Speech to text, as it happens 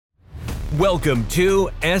Welcome to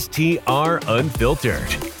STR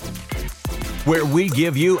Unfiltered, where we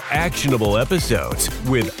give you actionable episodes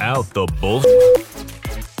without the bullshit.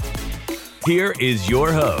 Here is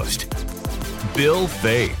your host, Bill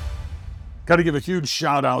Faeth. Got to give a huge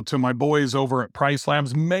shout out to my boys over at Price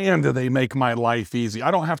Labs. Man, do they make my life easy.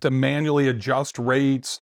 I don't have to manually adjust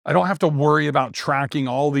rates. I don't have to worry about tracking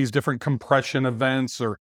all these different compression events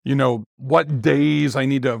or what days I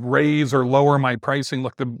need to raise or lower my pricing.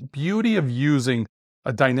 Look, the beauty of using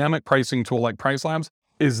a dynamic pricing tool like Price Labs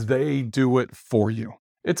is they do it for you.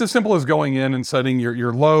 It's as simple as going in and setting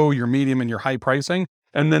your low, your medium, and your high pricing.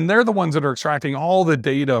 And then they're the ones that are extracting all the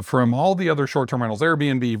data from all the other short-term rentals,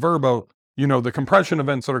 Airbnb, Vrbo, the compression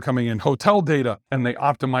events that are coming in, hotel data, and they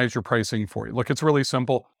optimize your pricing for you. Look, it's really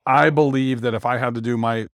simple. I believe that if I had to do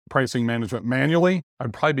my pricing management manually,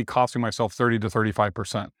 I'd probably be costing myself 30 to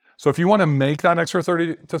 35%. So if you want to make that extra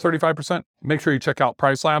 30 to 35%, make sure you check out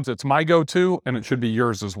Price Labs. It's my go-to, and it should be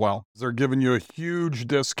yours as well. They're giving you a huge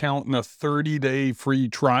discount and a 30-day free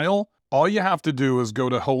trial. All you have to do is go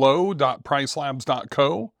to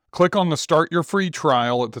hello.pricelabs.co, click on the Start Your Free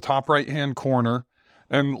Trial at the top right-hand corner,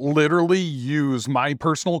 and literally use my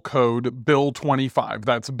personal code, BILL25.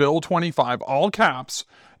 That's BILL25, all caps,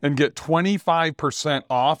 and get 25%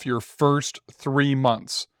 off your first 3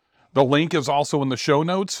 months. The link is also in the show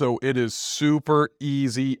notes, so it is super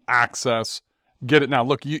easy access. Get it now.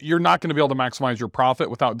 Look, you're not going to be able to maximize your profit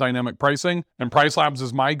without dynamic pricing, and Price Labs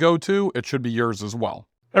is my go-to. It should be yours as well.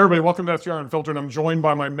 Hey everybody, welcome to STR Unfiltered. I'm joined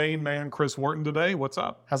by my main man, Chris Wharton today. What's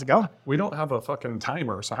up? How's it going? We don't have a fucking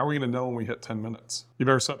timer, so how are we going to know when we hit 10 minutes? You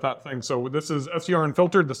better set that thing. So this is STR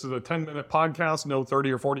Unfiltered. This is a 10-minute podcast, no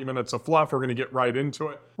 30 or 40 minutes of fluff. We're going to get right into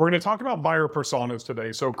it. We're going to talk about buyer personas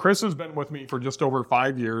today. So Chris has been with me for just over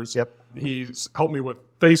 5 years. Yep. He's helped me with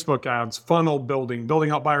Facebook ads, funnel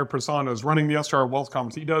building out buyer personas, running the STR Wealth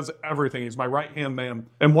Conference. He does everything. He's my right-hand man.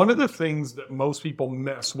 And one of the things that most people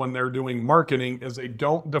miss when they're doing marketing is they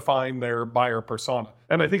don't define their buyer persona.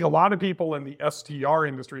 And I think a lot of people in the STR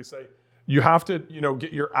industry say, you have to,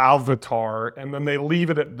 get your avatar, and then they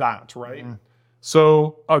leave it at that, right? Mm-hmm.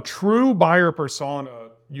 So a true buyer persona,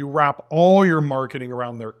 you wrap all your marketing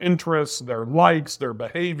around their interests, their likes, their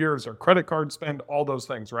behaviors, their credit card spend, all those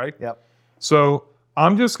things, right? Yep. So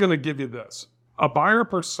I'm just going to give you this. A buyer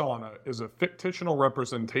persona is a fictional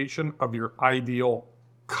representation of your ideal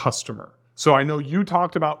customer. So I know you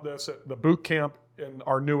talked about this at the boot camp in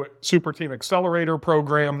our new Super Team Accelerator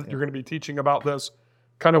program. Yep. You're going to be teaching about this.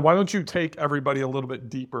 Kind of, why don't you take everybody a little bit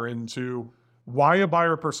deeper into why a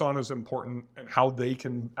buyer persona is important and how they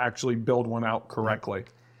can actually build one out correctly?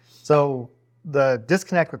 So the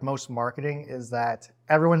disconnect with most marketing is that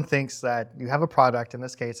everyone thinks that you have a product, in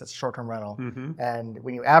this case it's a short-term rental, and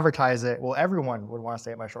when you advertise it, well, everyone would want to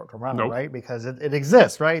stay at my short-term rental, right? Because it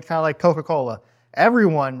exists, right? It's kind of like Coca-Cola.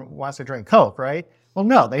 Everyone wants to drink Coke, right? Well,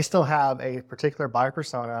 no, they still have a particular buyer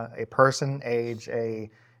persona, a person, age,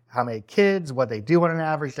 how many kids, what they do on an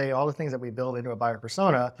average day, all the things that we build into a buyer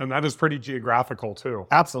persona. And that is pretty geographical too.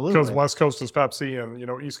 Absolutely. Because West Coast is Pepsi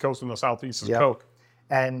and East Coast and the Southeast is Coke.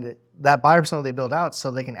 And that buyer persona they build out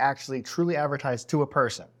so they can actually truly advertise to a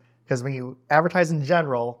person. Because when you advertise in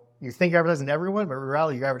general, you think you're advertising to everyone, but in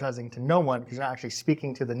reality you're advertising to no one because you're not actually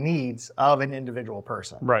speaking to the needs of an individual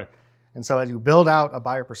person. Right. And so as you build out a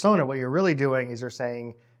buyer persona, what you're really doing is you're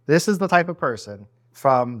saying, this is the type of person.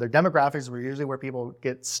 From their demographics, usually where people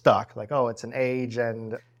get stuck, like, oh, it's an age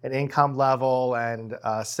and an income level and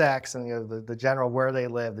sex and the general where they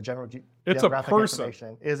live, the general it's a demographic person.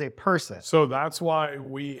 Information is a person. So that's why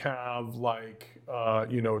we have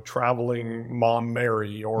traveling Mom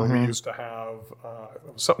Mary, or we used to have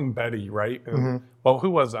something Betty, right? And, well, who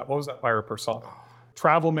was that? What was that buyer persona?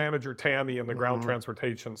 Travel manager Tammy in the ground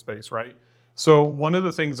transportation space, right? So one of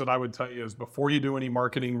the things that I would tell you is before you do any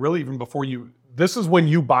marketing, really even before this is when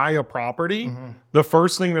you buy a property, the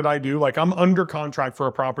first thing that I do, like I'm under contract for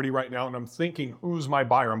a property right now and I'm thinking, who's my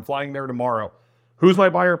buyer? I'm flying there tomorrow. Who's my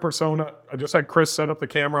buyer persona? I just had Chris set up the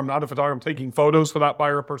camera. I'm not a photographer. I'm taking photos for that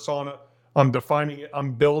buyer persona. I'm defining it.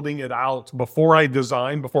 I'm building it out before I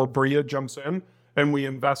design, before Bria jumps in and we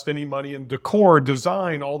invest any money in decor,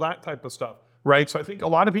 design, all that type of stuff. Right. So I think a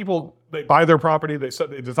lot of people, they buy their property, they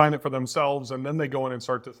design it for themselves, and then they go in and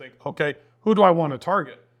start to think, okay, who do I want to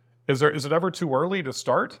target? Is it ever too early to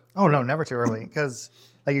start? Oh, no, never too early. Because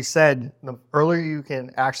like you said, the earlier you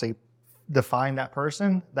can actually define that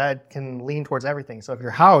person, that can lean towards everything. So if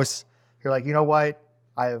your house, you're like, you know what,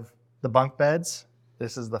 I have the bunk beds,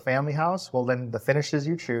 this is the family house, well then the finishes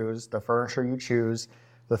you choose, the furniture you choose,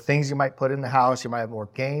 the things you might put in the house, you might have more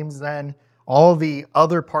games then. All the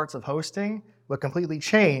other parts of hosting would completely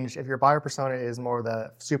change if your buyer persona is more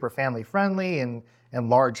the super family friendly and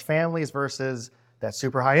large families versus that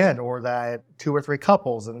super high end or that 2 or 3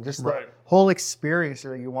 couples, and just the whole experience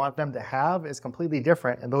that you want them to have is completely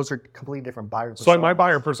different. And those are completely different buyer personas. So my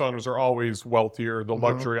buyer personas are always wealthier, the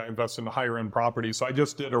luxury. I invest in higher end properties. So I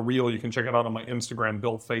just did a reel. You can check it out on my Instagram,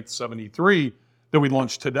 BillFaith73, that we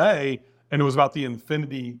launched today. And it was about the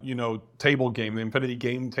Infinity, table game, the Infinity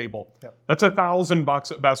game table. Yep. That's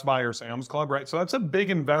 $1,000 at Best Buy or Sam's Club, right? So that's a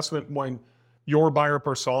big investment when your buyer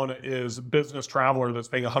persona is business traveler that's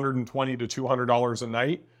paying $120 to $200 a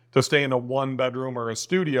night to stay in a 1-bedroom or a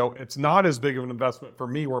studio. It's not as big of an investment for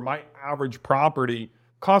me, where my average property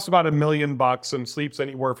costs about $1 million and sleeps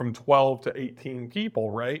anywhere from 12 to 18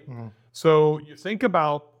 people, right? Mm-hmm. So you think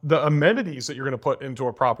about the amenities that you're going to put into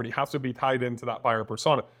a property have to be tied into that buyer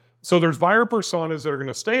persona. So there's buyer personas that are going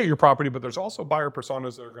to stay at your property, but there's also buyer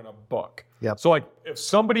personas that are going to book. Yep. So like if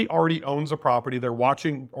somebody already owns a property, they're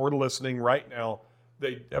watching or listening right now,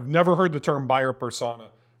 they have never heard the term buyer persona,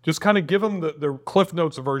 just kind of give them the Cliff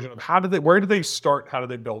Notes version of where did they start? How do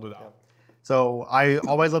they build it out? So I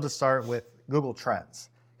always love to start with Google Trends,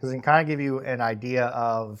 because it can kind of give you an idea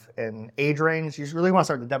of an age range. You really want to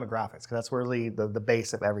start with the demographics, because that's really the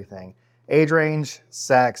base of everything. Age range,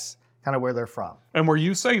 sex, kind of where they're from. And where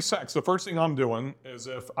you say sex, the first thing I'm doing is,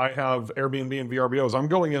 if I have Airbnb and VRBOs, I'm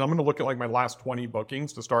going in, I'm going to look at like my last 20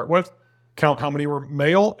 bookings to start with, count how many were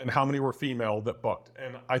male and how many were female that booked.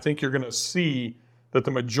 And I think you're going to see that the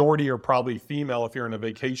majority are probably female if you're in a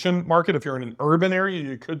vacation market. If you're in an urban area,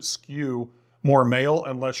 you could skew more male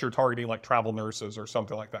unless you're targeting like travel nurses or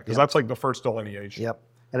something like that, because that's like the first delineation. Yep.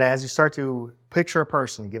 And as you start to picture a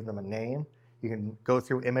person, give them a name, you can go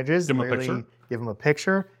through images, give them a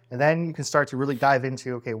picture, and then you can start to really dive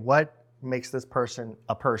into, okay, what makes this person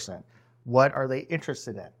a person? What are they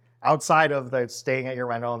interested in? Outside of the staying at your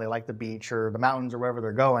rental and they like the beach or the mountains or wherever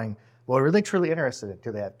they're going, what are they truly interested in?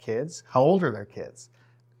 Do they have kids? How old are their kids?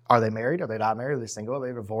 Are they married? Are they not married? Are they single? Are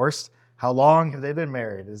they divorced? How long have they been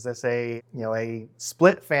married? Is this a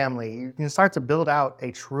split family? You can start to build out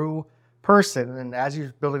a true person. And as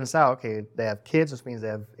you're building this out, okay, they have kids, which means they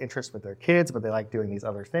have interest with their kids, but they like doing these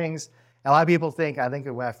other things. And a lot of people think, I think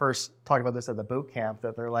when I first talked about this at the boot camp,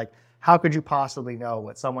 that they're like, how could you possibly know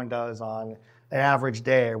what someone does on an average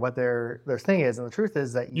day or what their thing is? And the truth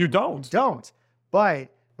is that you don't. But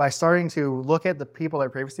by starting to look at the people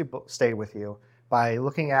that previously stayed with you, by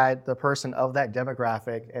looking at the person of that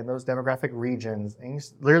demographic and those demographic regions, and you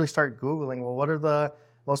literally start Googling, well, what are the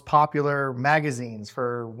most popular magazines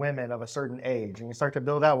for women of a certain age? And you start to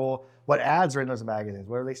build out, well, what ads are in those magazines?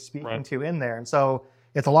 What are they speaking to in there? And so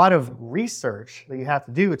it's a lot of research that you have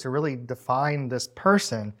to do to really define this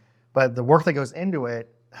person, but the work that goes into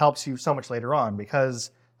it helps you so much later on,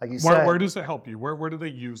 because like you said— Where does it help you? Where do they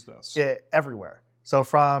use this? Everywhere. So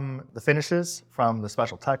from the finishes, from the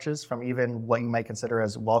special touches, from even what you might consider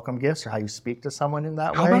as welcome gifts or how you speak to someone in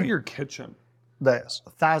that way. How about your kitchen?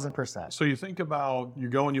 1,000%. So you think about, you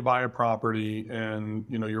go and you buy a property and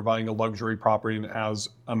you're buying a luxury property and it has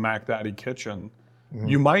a Mac Daddy kitchen. Mm-hmm.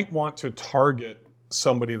 You might want to target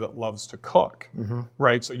somebody that loves to cook,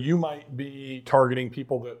 right? So you might be targeting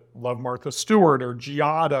people that love Martha Stewart or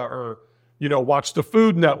Giada or watch the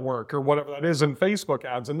Food Network or whatever that is in Facebook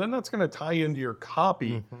ads. And then that's going to tie into your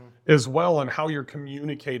copy as well and how you're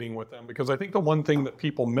communicating with them. Because I think the one thing that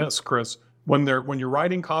people miss, Chris, when you're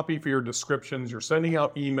writing copy for your descriptions, you're sending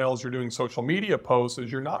out emails, you're doing social media posts,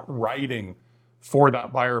 is you're not writing for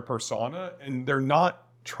that buyer persona, and they're not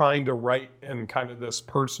trying to write in kind of this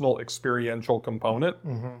personal experiential component.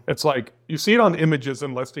 It's like, you see it on images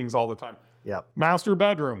and listings all the time. Yep. Master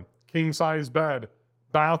bedroom, king size bed,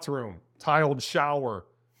 bathroom, tiled shower,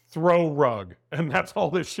 throw rug, and that's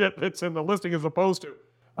all this shit that's in the listing, as opposed to,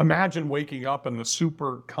 imagine waking up in the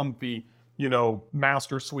super comfy,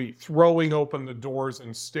 master suite, throwing open the doors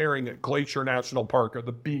and staring at Glacier National Park or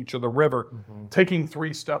the beach or the river, taking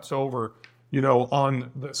 3 steps over,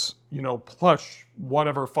 on this, plush,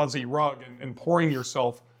 whatever fuzzy rug and pouring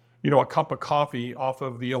yourself, a cup of coffee off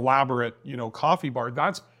of the elaborate, coffee bar.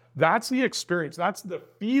 That's the experience. That's the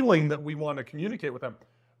feeling that we want to communicate with them.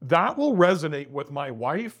 That will resonate with my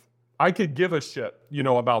wife. I could give a shit,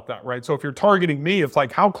 about that, right? So if you're targeting me, it's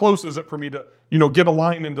like, how close is it for me to, get a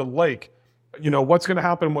line into the lake? What's going to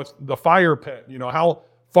happen with the fire pit? How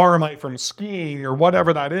far am I from skiing or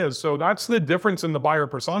whatever that is? So that's the difference in the buyer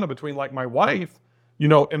persona between like my wife,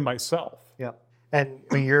 and myself. Yeah. And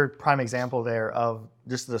your prime example there of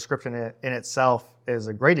just the description in itself is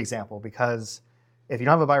a great example, because if you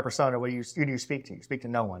don't have a buyer persona, what do you speak to? You speak to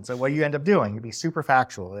no one. So what you end up doing, you'd be super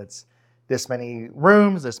factual. It's this many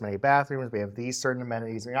rooms, this many bathrooms, we have these certain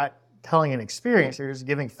amenities. You're not telling an experience, you're just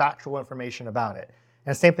giving factual information about it.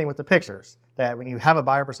 And same thing with the pictures, that when you have a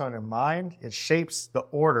buyer persona in mind, it shapes the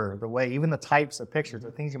order, the way, even the types of pictures,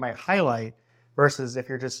 the things you might highlight, versus if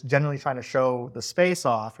you're just generally trying to show the space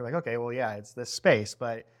off, you're like, okay, well, yeah, it's this space.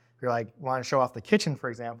 But if you're like, want to show off the kitchen, for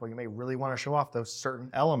example, you may really want to show off those certain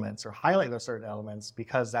elements or highlight those certain elements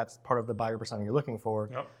because that's part of the buyer persona you're looking for.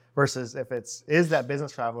 Yep. Versus if is that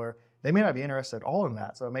business traveler, they may not be interested at all in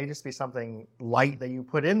that. So it may just be something light that you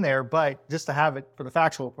put in there, but just to have it for the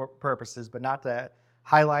factual purposes, but not to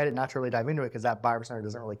highlight it, not to really dive into it, because that buyer persona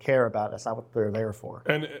doesn't really care about it. That's not what they're there for.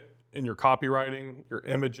 And in your copywriting, your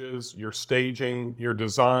images, your staging, your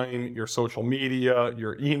design, your social media,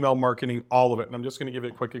 your email marketing, all of it. And I'm just going to give you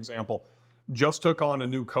a quick example. Just took on a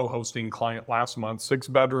new co-hosting client last month,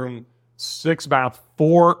 6-bedroom, 6-bath,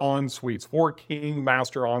 4 en-suites, 4 king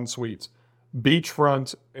master en-suites,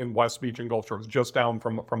 beachfront in West Beach and Gulf Shores, just down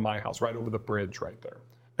from my house, right over the bridge right there.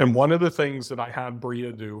 And one of the things that I had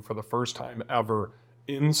Bria do for the first time ever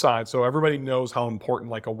inside, so everybody knows how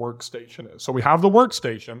important like a workstation is. So we have the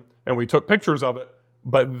workstation and we took pictures of it,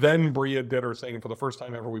 but then Bria did her thing. For the first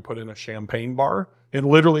time ever, we put in a champagne bar, and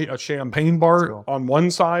literally a champagne bar on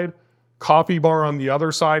one side, coffee bar on the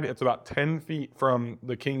other side. It's about 10 feet from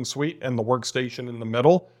the king suite and the workstation in the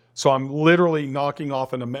middle. So I'm literally knocking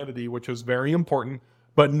off an amenity, which is very important.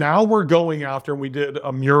 But now we're going after, and we did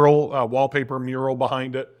a mural, wallpaper mural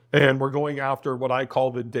behind it. And we're going after what I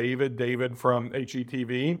call the David from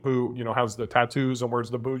HGTV, who, you know, has the tattoos and wears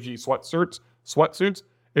the bougie sweatsuits.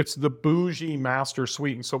 It's the bougie master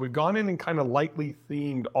suite. And so we've gone in and kind of lightly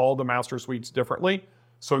themed all the master suites differently.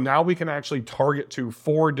 So now we can actually target to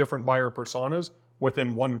 4 different buyer personas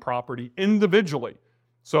within one property individually.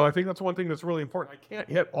 So I think that's one thing that's really important. I can't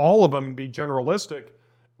hit all of them and be generalistic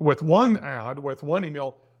with one ad, with one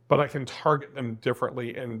email, but I can target them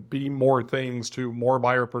differently and be more things to more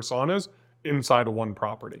buyer personas inside of one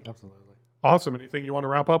property. Absolutely. Awesome. Anything you want to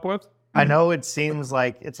wrap up with? I know it seems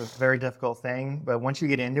like it's a very difficult thing, but once you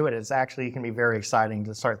get into it, it's actually can be very exciting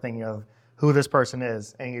to start thinking of who this person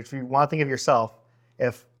is. And if you want to think of yourself,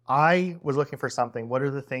 if I was looking for something, what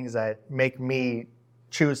are the things that make me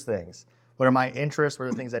choose things? What are my interests? What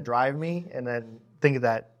are the things that drive me? And then think of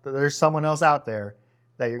that there's someone else out there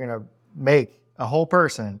that you're going to make a whole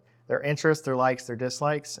person, their interests, their likes, their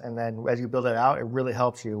dislikes. And then as you build it out, it really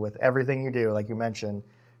helps you with everything you do, like you mentioned,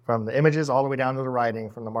 from the images all the way down to the writing,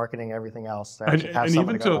 from the marketing, everything else. And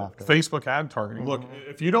even to Facebook ad targeting. Look,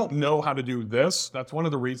 if you don't know how to do this, that's one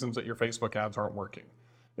of the reasons that your Facebook ads aren't working.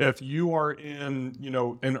 If you are in,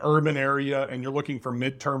 an urban area and you're looking for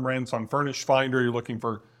midterm rents on Furnish Finder, you're looking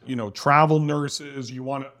for, travel nurses, you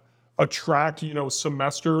want to attract,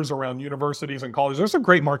 semesters around universities and colleges. There's a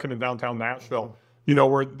great market in downtown Nashville,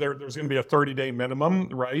 where there's going to be a 30-day minimum,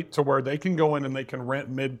 right? To where they can go in and they can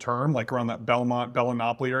rent midterm, like around that Belmont,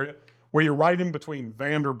 Bellinopoli area, where you're right in between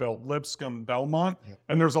Vanderbilt, Lipscomb, Belmont. Yep.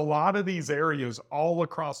 And there's a lot of these areas all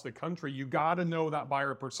across the country. You got to know that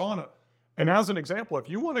buyer persona. And as an example, if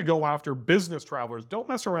you want to go after business travelers, don't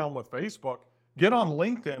mess around with Facebook. Get on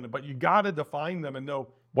LinkedIn, but you got to define them and know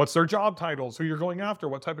what's their job titles, who you're going after,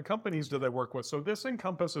 what type of companies do they work with. So this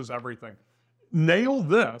encompasses everything. Nail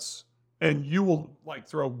this, and you will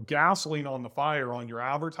throw gasoline on the fire on your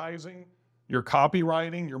advertising, your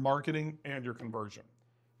copywriting, your marketing, and your conversion.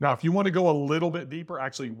 Now, if you want to go a little bit deeper,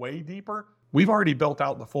 actually way deeper, we've already built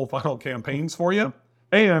out the full funnel campaigns for you.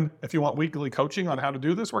 And if you want weekly coaching on how to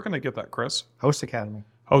do this, where can I get that, Chris? Host Academy.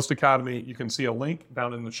 Host Academy. You can see a link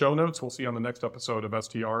down in the show notes. We'll see you on the next episode of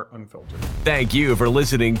STR Unfiltered. Thank you for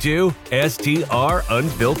listening to STR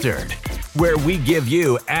Unfiltered, where we give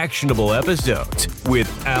you actionable episodes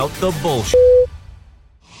without the bullshit.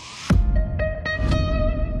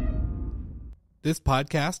 This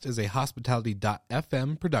podcast is a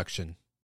Hospitality.fm production.